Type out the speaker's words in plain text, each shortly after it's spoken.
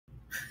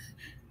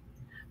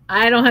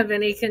I don't have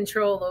any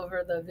control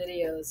over the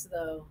videos,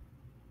 though.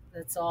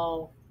 That's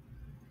all.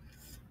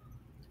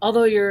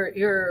 Although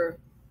your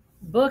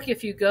book,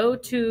 if you go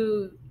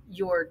to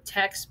your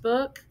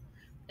textbook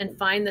and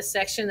find the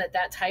section that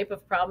that type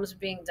of problem is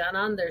being done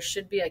on, there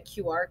should be a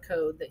QR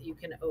code that you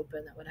can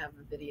open that would have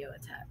a video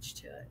attached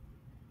to it.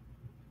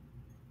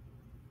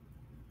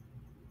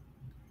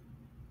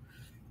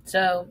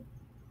 So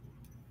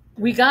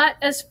we got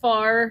as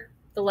far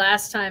the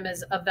last time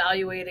as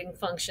evaluating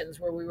functions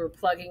where we were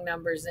plugging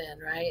numbers in,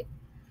 right?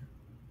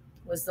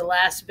 Was the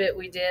last bit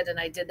we did, and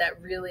I did that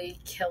really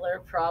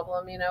killer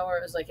problem, where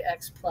it was like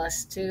x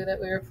plus 2 that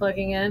we were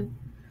plugging in.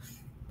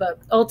 But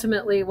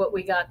ultimately what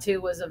we got to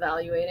was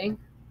evaluating,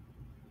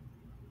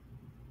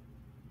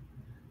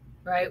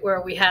 right?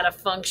 Where we had a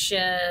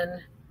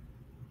function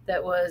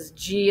that was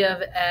g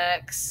of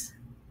x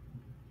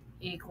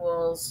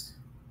equals,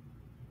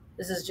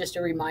 this is just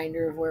a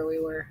reminder of where we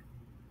were,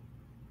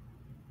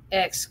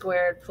 x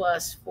squared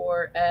plus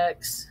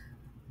 4x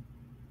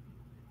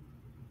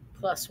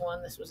plus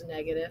 1. This was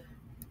negative.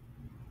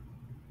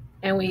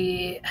 And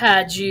we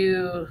had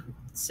you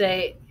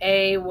say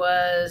a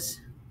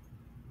was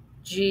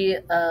g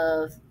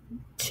of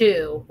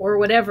 2, or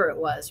whatever it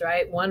was,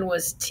 right? One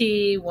was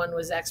t, one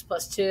was x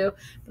plus 2.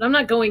 But I'm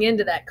not going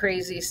into that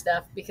crazy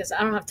stuff because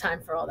I don't have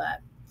time for all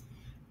that.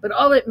 But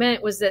all it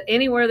meant was that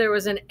anywhere there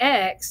was an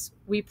x,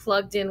 we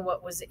plugged in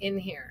what was in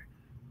here,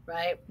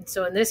 right? And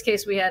so in this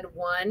case, we had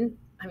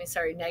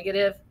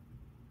negative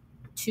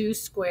 2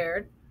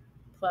 squared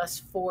plus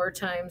 4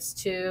 times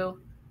 2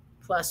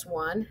 plus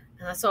 1. And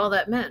that's all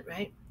that meant,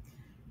 right?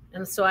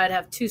 And so I'd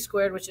have 2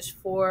 squared, which is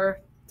 4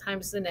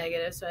 times the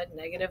negative. So I had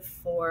negative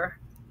 4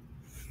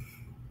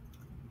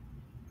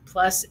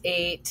 plus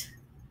 8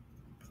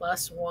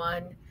 plus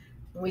 1.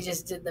 And we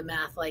just did the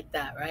math like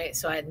that, right?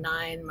 So I had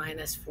 9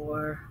 minus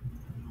 4,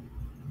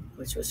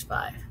 which was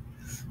 5.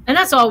 And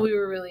that's all we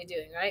were really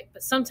doing, right?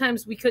 But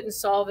sometimes we couldn't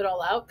solve it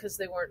all out because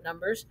they weren't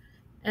numbers,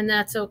 and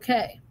that's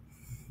okay.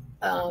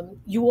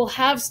 You will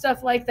have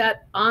stuff like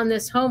that on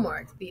this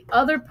homework. The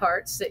other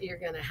parts that you're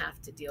going to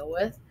have to deal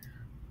with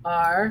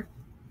are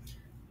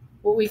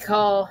what we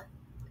call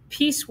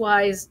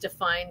piecewise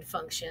defined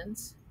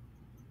functions.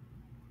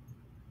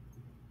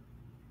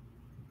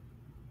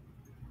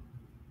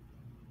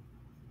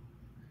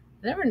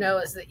 I never know,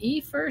 is the E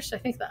first? I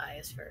think the I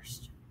is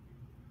first.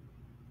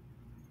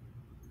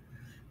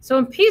 So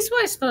in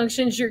piecewise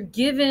functions, you're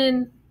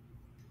given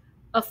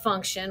a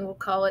function. We'll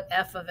call it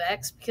f of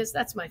x because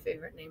that's my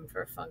favorite name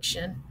for a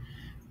function.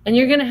 And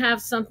you're going to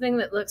have something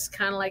that looks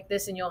kind of like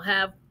this, and you'll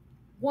have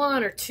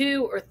 1 or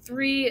 2 or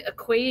 3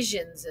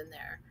 equations in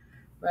there,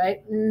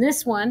 right? In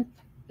this one,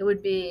 it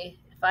would be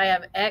if I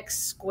have x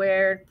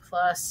squared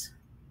plus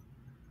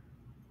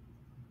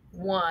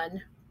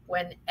 1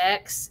 when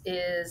x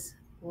is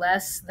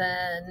less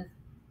than,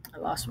 I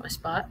lost my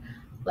spot,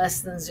 less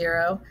than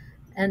 0,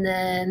 and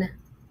then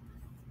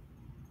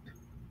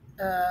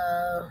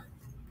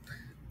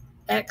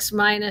x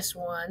minus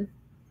 1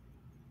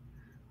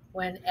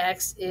 when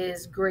x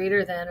is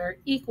greater than or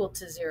equal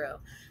to 0.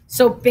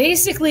 So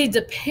basically,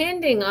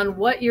 depending on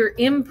what you're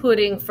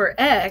inputting for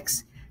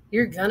x,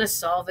 you're going to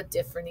solve a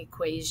different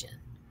equation,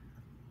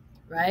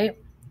 right?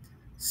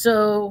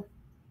 So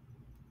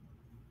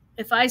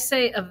if I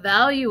say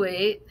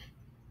evaluate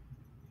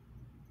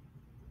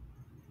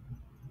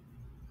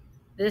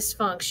this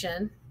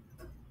function,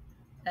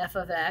 f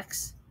of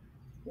x,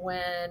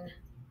 when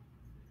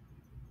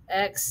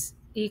x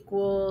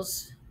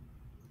equals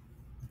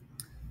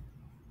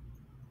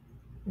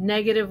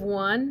negative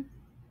 1,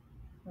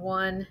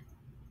 1,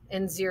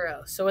 and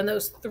 0. So in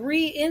those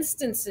 3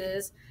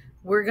 instances,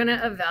 we're going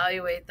to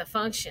evaluate the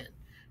function.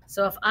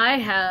 So if I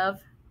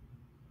have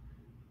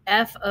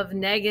f of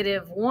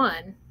negative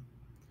 1,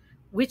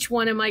 which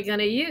one am I going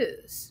to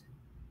use?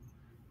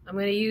 I'm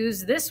going to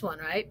use this one,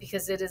 right?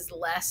 Because it is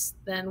less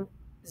than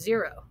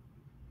 0,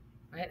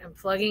 right? I'm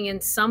plugging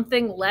in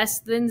something less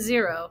than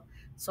 0.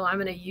 So I'm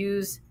going to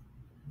use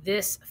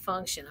this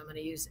function. I'm going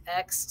to use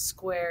x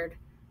squared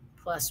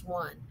plus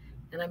 1.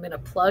 And I'm going to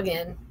plug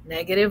in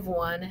negative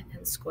 1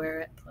 and square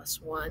it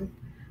plus 1,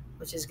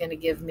 which is going to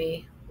give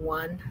me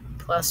 1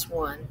 plus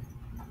 1,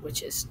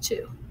 which is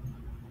 2,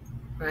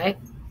 right?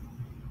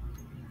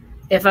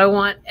 If I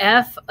want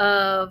f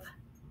of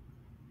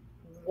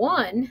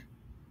 1,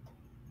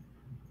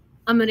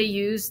 I'm going to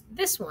use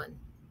this one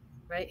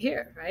right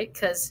here, right?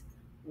 Because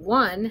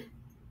 1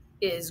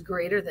 is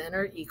greater than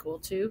or equal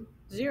to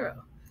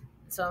 0.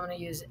 So I'm going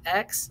to use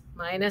x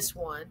minus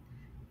 1.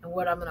 And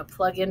what I'm going to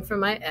plug in for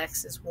my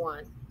x is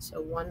 1.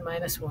 So 1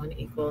 minus 1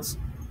 equals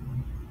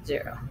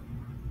 0.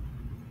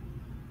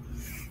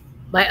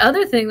 My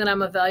other thing that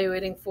I'm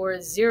evaluating for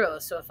is 0.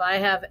 So if I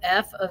have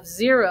f of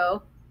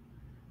 0,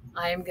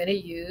 I am going to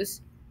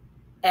use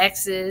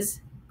x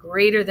is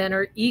greater than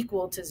or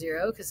equal to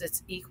 0 because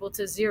it's equal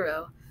to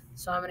 0.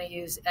 So I'm going to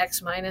use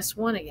x minus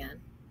 1 again.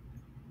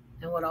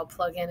 And what I'll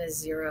plug in is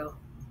 0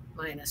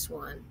 minus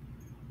 1,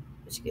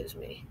 which gives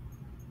me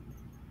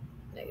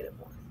negative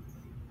 1.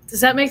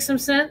 Does that make some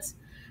sense?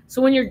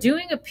 So when you're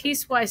doing a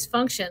piecewise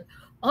function,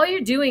 all you're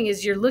doing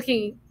is you're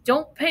looking,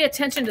 don't pay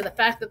attention to the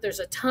fact that there's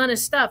a ton of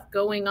stuff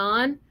going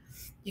on.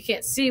 You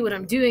can't see what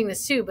I'm doing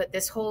this too, but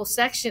this whole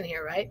section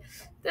here, right?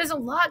 There's a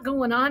lot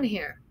going on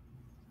here.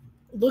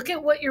 Look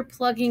at what you're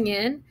plugging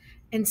in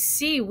and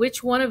see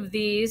which one of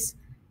these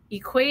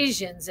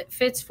equations it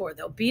fits for.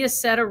 There'll be a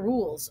set of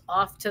rules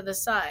off to the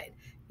side.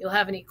 You'll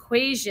have an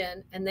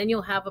equation, and then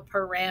you'll have a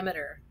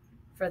parameter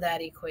for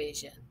that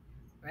equation,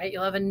 right?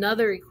 You'll have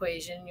another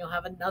equation, you'll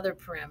have another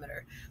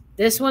parameter.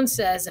 This one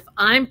says if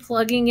I'm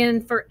plugging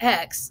in for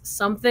x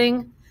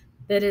something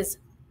that is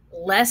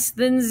less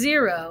than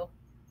 0,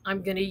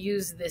 I'm going to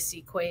use this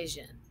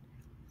equation.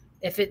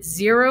 If it's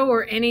 0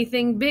 or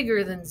anything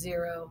bigger than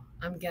 0,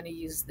 I'm going to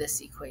use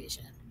this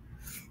equation.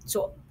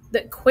 So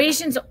the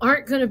equations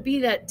aren't going to be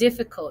that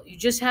difficult. You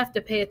just have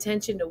to pay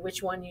attention to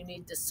which one you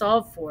need to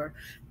solve for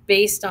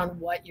based on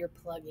what you're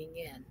plugging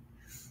in.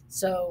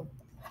 So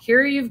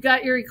here you've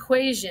got your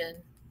equation,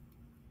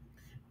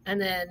 and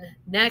then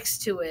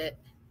next to it,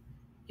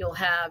 you'll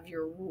have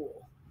your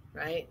rule,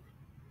 right?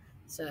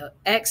 So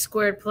x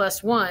squared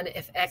plus 1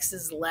 if x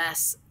is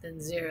less than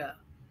 0.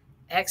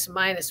 X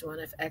minus 1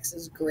 if x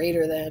is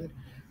greater than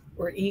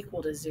or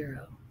equal to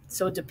 0.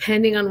 So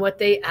depending on what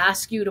they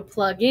ask you to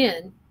plug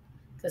in,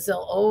 because they'll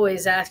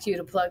always ask you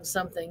to plug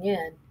something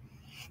in,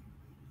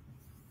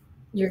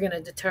 you're going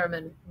to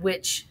determine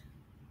which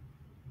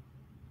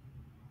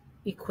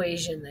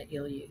equation that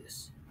you'll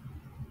use.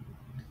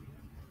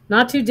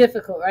 Not too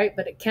difficult, right?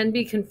 But it can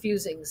be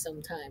confusing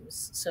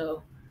sometimes.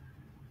 So,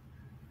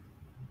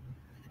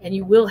 and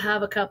you will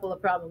have a couple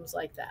of problems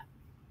like that.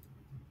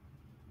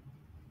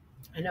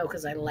 I know,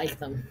 because I like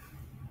them.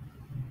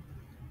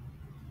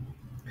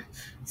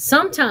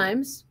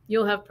 Sometimes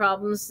you'll have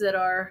problems that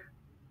are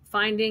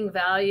finding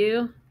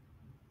values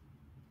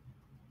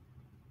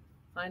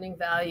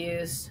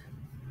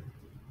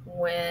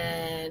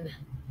when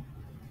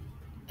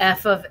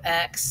f of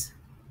x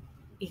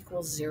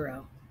equals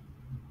 0,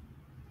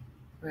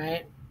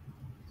 right?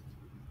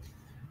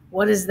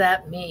 What does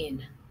that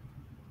mean?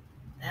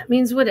 That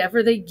means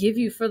whatever they give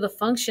you for the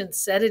function,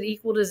 set it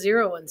equal to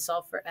 0 and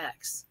solve for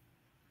x,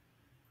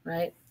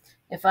 right?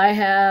 If I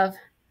have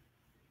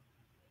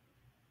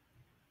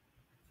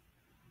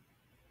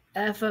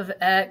f of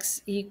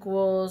x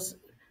equals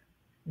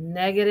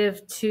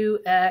negative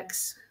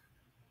 2x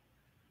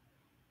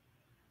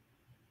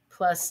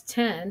plus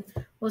 10,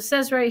 well, it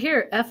says right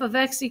here, f of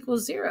x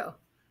equals 0.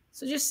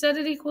 So just set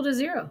it equal to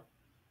 0,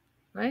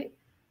 right?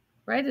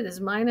 Write it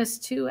as minus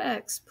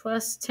 2x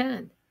plus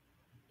 10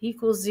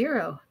 equals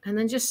 0, and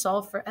then just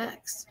solve for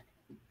x,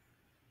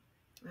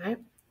 right?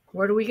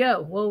 Where do we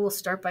go? Well, we'll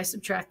start by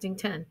subtracting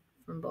 10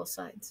 from both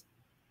sides.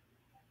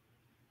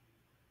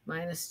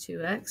 Minus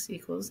 2x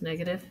equals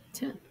negative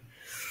 10.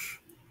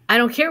 I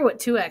don't care what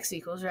 2x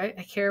equals, right?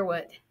 I care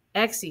what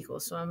x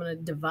equals. So I'm going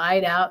to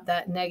divide out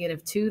that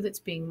negative 2 that's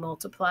being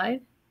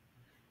multiplied,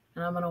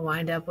 and I'm going to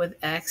wind up with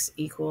x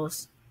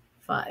equals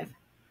 5.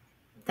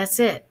 That's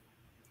it.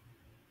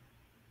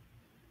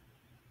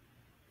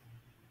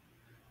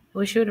 I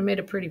wish it would have made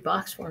a pretty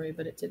box for me,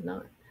 but it did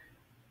not.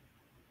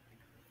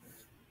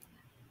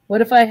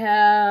 What if I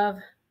have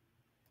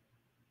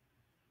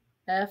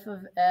f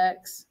of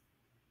x?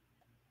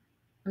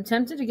 I'm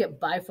tempted to get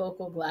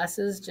bifocal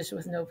glasses just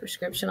with no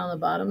prescription on the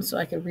bottom so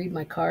I could read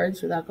my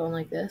cards without going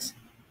like this.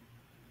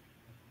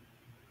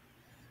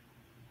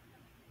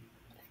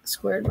 X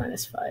squared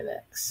minus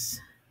 5x.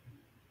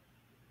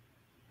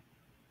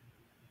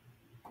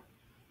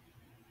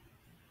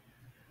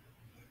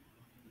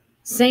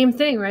 Same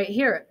thing right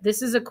here.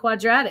 This is a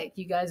quadratic.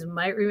 You guys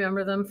might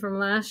remember them from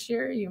last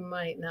year. You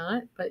might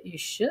not, but you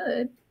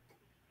should.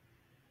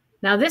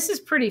 Now, this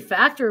is pretty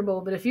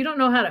factorable, but if you don't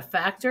know how to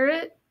factor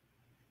it,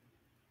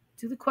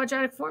 do the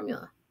quadratic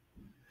formula.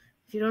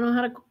 If you don't know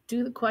how to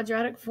do the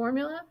quadratic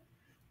formula,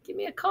 give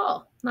me a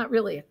call. Not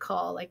really a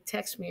call, like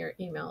text me or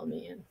email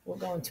me, and we'll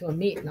go into a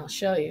meet and I'll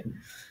show you.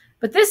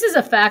 But this is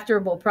a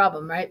factorable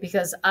problem, right?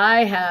 Because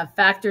I have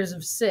factors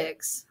of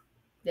 6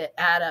 that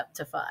add up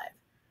to 5.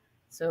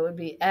 So it would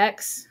be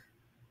x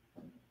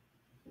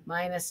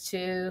minus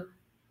 2,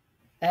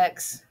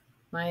 x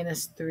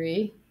minus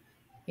 3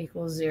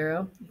 equals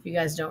 0. If you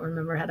guys don't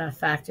remember how to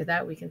factor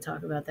that, we can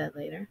talk about that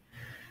later.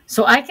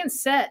 So I can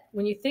set,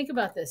 when you think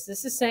about this,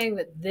 this is saying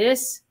that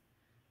this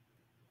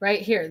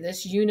right here,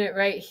 this unit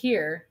right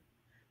here,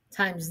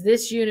 times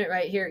this unit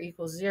right here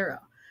equals 0,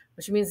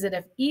 which means that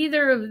if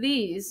either of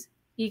these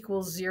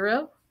equals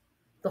 0,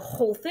 the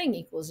whole thing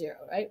equals 0,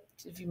 right?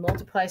 If you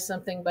multiply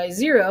something by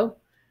 0,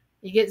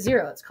 you get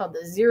 0. It's called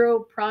the zero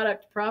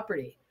product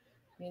property.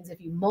 It means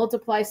if you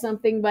multiply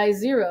something by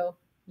 0,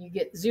 you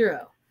get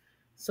 0.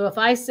 So if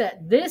I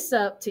set this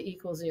up to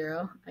equal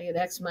 0, I get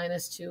x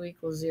minus 2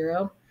 equals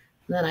 0.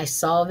 And then I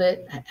solve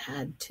it. I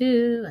add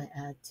 2.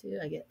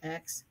 I get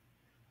x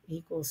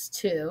equals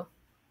 2.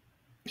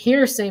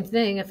 Here, same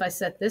thing. If I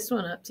set this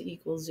one up to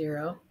equal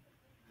 0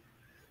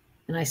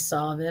 and I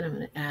solve it, I'm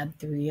going to add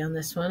 3 on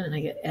this one, and I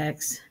get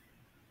x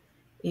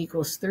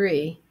equals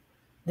 3.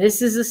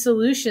 This is a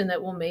solution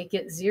that will make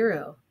it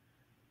 0.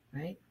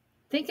 right?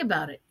 Think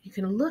about it. You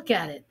can look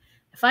at it.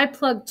 If I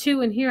plug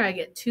 2 in here, I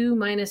get 2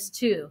 minus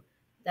 2.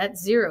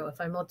 That's 0.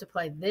 If I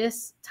multiply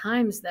this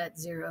times that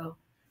 0,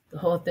 the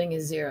whole thing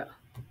is 0.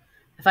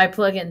 If I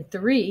plug in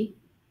 3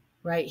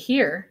 right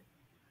here,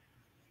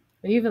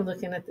 are you even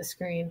looking at the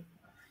screen?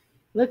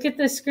 Look at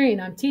the screen.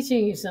 I'm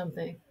teaching you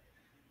something.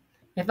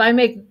 If I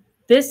make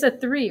this a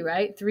 3,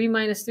 right? 3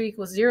 minus 3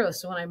 equals 0.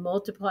 So when I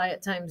multiply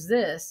it times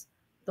this,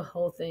 the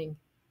whole thing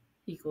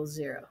equals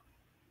 0.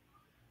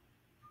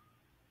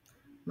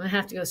 I'm going to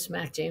have to go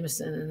smack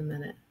Jameson in a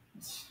minute.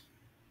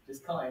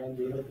 Just call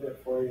Andy. He'll do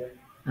it for you.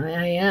 I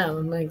am.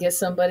 I'm going to get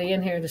somebody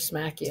in here to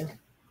smack you.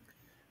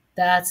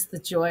 That's the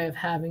joy of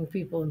having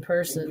people in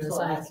person, is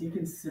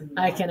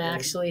I can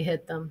actually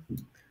hit them.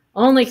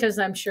 Only because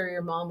I'm sure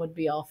your mom would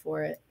be all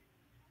for it.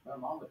 My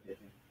mom would hit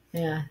me.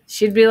 Yeah.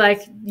 She'd be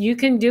like, you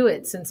can do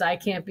it since I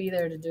can't be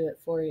there to do it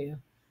for you.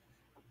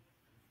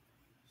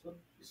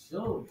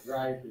 She'll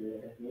drive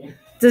it at me.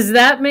 Does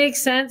that make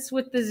sense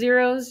with the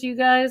zeros, you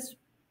guys?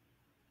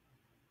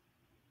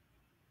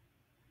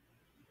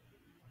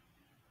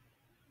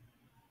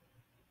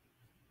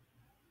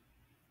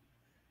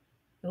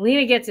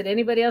 Alina gets it.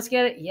 Anybody else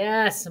get it?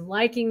 Yes, I'm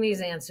liking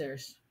these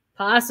answers.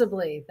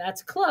 Possibly.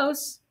 That's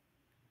close.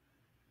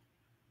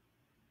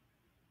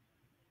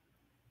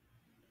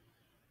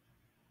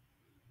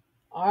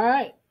 All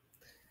right.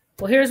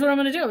 Well, here's what I'm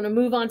going to do. I'm going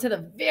to move on to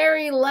the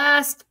very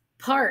last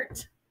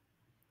part.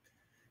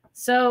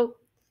 So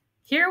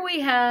here we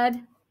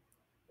had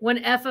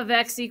when f of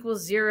x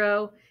equals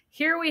 0.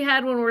 Here we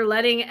had when we're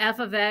letting f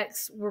of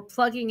x, we're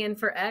plugging in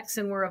for x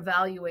and we're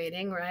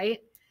evaluating, right?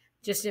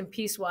 Just in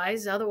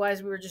piecewise.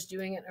 Otherwise, we were just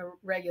doing it a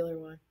regular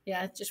one.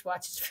 Yeah, just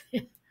watch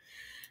it.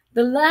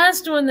 The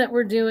last one that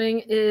we're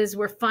doing is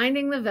we're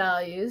finding the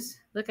values.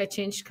 Look, I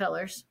changed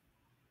colors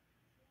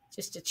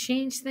just to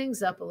change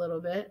things up a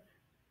little bit.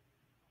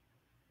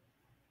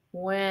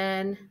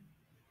 When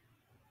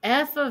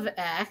f of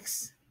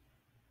x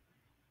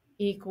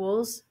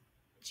equals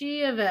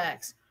g of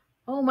x.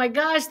 Oh my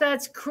gosh,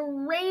 that's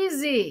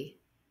crazy,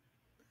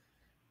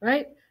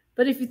 right?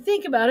 But if you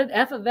think about it,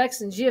 f of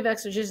x and g of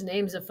x are just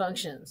names of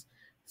functions.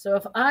 So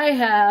if I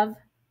have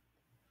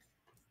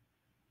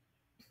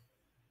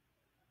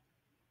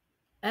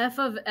f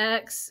of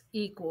x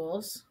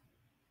equals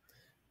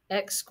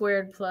x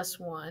squared plus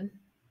 1,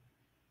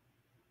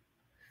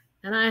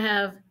 and I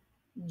have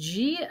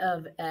g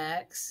of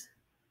x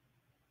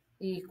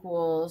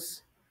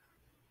equals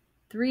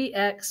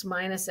 3x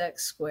minus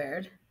x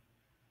squared,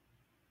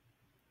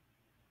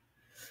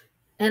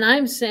 and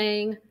I'm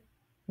saying,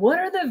 what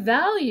are the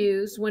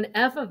values when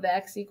f of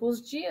x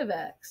equals g of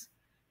x?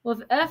 Well,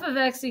 if f of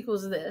x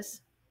equals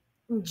this,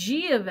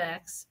 g of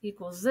x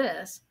equals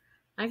this,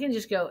 I can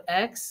just go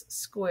x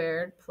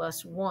squared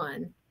plus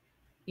 1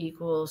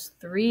 equals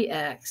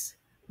 3x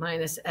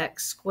minus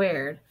x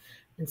squared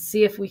and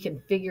see if we can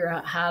figure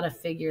out how to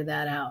figure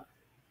that out.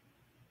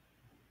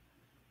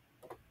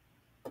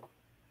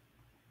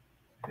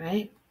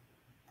 Right?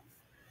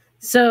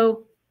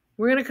 So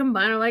we're going to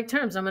combine our like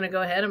terms. I'm going to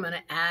go ahead. I'm going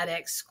to add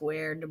x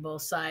squared to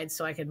both sides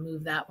so I can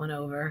move that one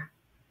over.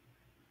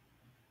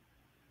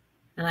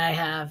 And I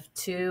have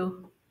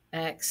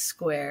 2x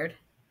squared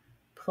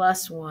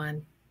plus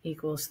 1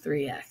 equals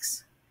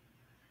 3x.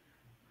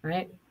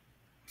 Right?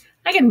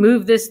 I can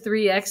move this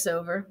 3x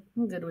over.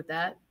 I'm good with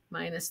that.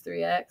 Minus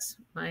 3x,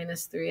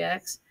 minus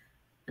 3x.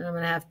 And I'm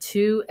going to have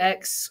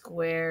 2x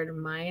squared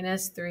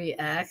minus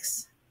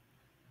 3x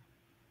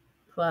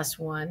plus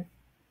 1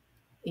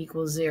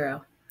 equals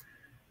 0.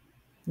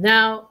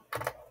 Now,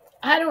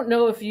 I don't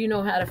know if you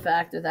know how to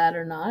factor that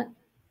or not.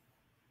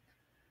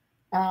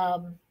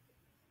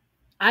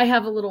 I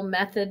have a little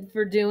method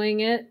for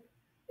doing it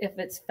if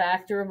it's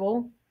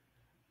factorable.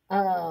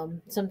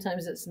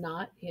 Sometimes it's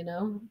not,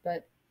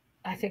 but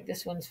I think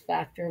this one's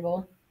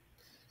factorable.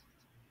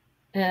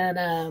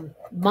 And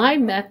my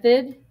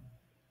method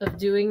of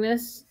doing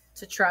this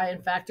to try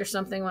and factor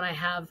something when I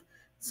have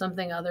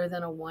something other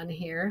than a 1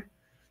 here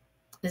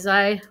is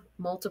I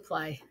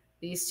multiply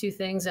these two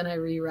things and I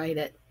rewrite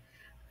it.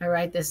 I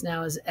write this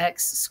now as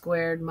x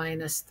squared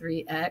minus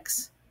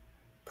 3x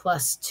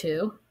plus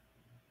 2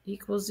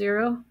 equals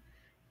 0.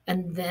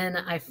 And then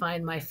I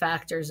find my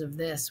factors of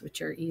this,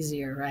 which are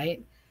easier,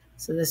 right?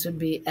 So this would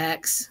be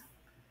x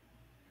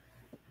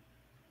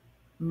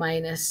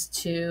minus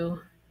 2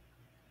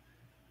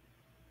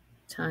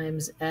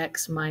 times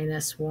x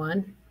minus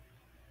 1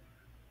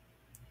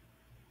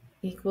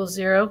 equals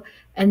 0.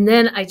 And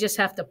then I just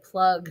have to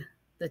plug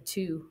the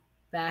 2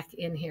 back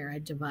in here. I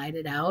divide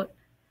it out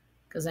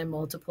because I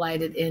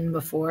multiplied it in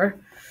before.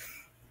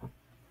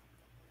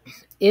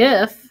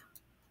 If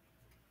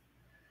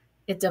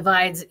it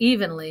divides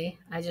evenly,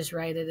 I just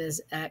write it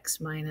as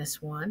x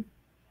minus 1.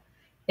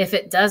 If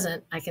it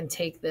doesn't, I can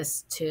take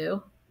this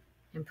 2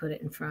 and put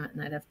it in front,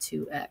 and I'd have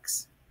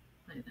 2x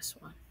minus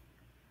 1.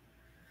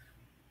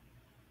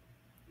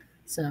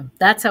 So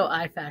that's how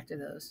I factor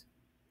those,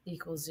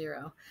 equals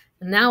 0.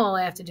 And now all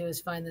I have to do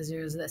is find the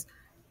zeros of this.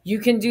 You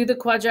can do the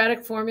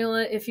quadratic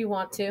formula if you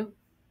want to.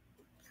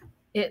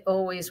 It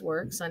always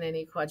works on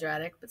any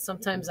quadratic, but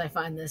sometimes I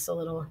find this a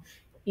little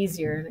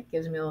easier and it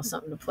gives me a little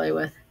something to play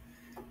with.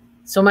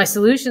 So my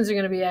solutions are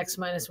going to be x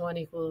minus 1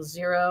 equals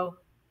 0,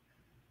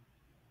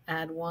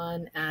 add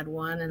 1,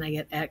 and I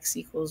get x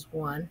equals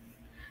 1.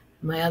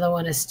 My other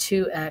one is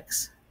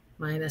 2x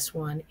minus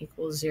 1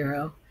 equals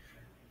 0,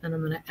 and I'm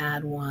going to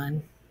add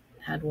 1,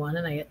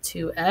 and I get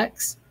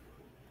 2x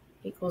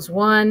equals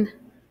 1,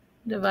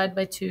 divide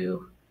by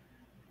 2,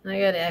 and I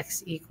get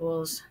x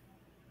equals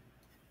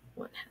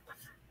 1/2.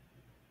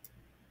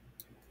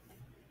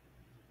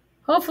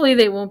 Hopefully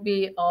they won't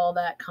be all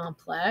that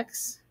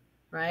complex,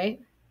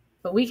 right?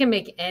 But we can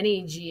make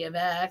any g of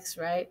x,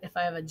 right? If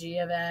I have a g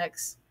of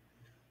x,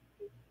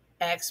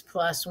 x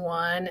plus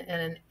 1,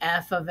 and an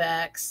f of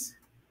x,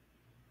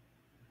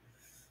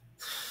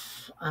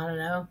 I don't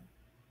know,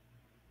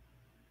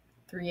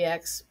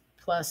 3x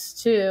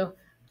plus 2,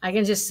 I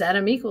can just set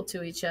them equal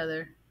to each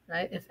other,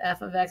 right? If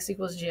f of x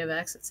equals g of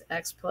x, it's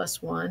x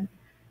plus 1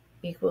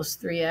 equals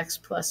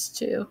 3x plus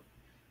 2,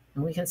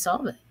 and we can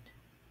solve it,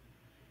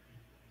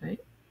 right?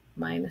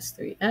 Minus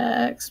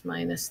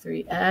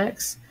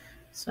 3x,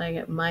 so I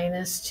get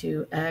minus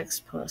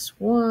 2x plus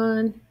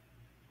 1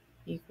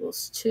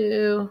 equals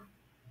 2,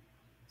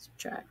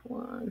 subtract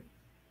 1,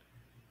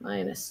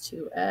 minus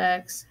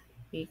 2x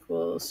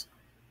equals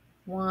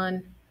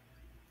 1,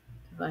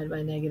 divided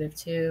by negative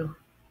 2.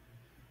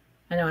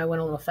 I know I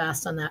went a little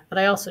fast on that, but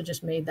I also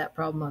just made that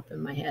problem up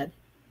in my head,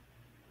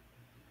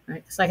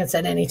 right? Because I can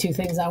set any two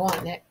things I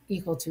want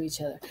equal to each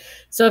other.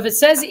 So if it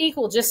says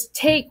equal, just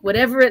take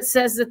whatever it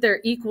says that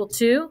they're equal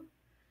to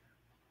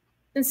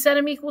and set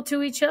them equal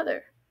to each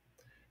other.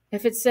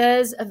 If it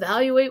says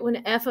evaluate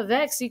when f of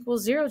x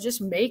equals 0,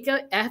 just make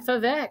a f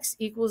of x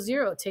equals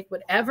 0. Take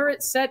whatever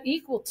it's set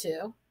equal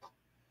to,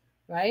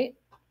 right?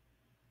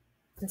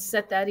 And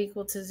set that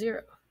equal to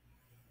 0.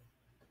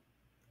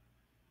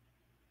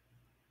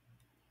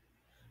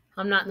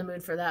 I'm not in the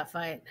mood for that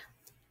fight.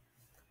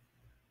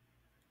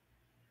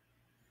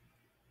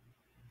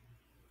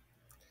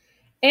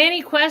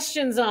 Any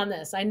questions on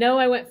this? I know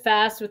I went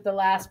fast with the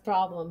last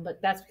problem,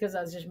 but that's because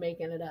I was just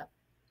making it up.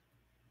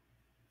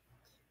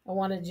 I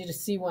wanted you to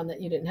see one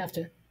that you didn't have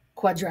to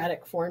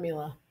quadratic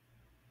formula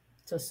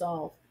to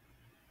solve.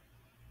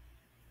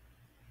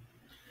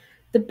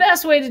 The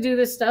best way to do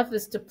this stuff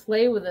is to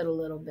play with it a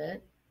little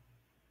bit.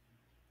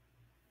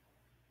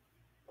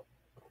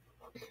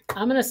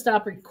 I'm going to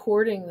stop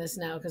recording this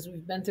now because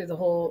we've been through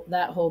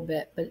that whole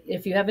bit. But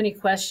if you have any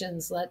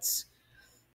questions, let's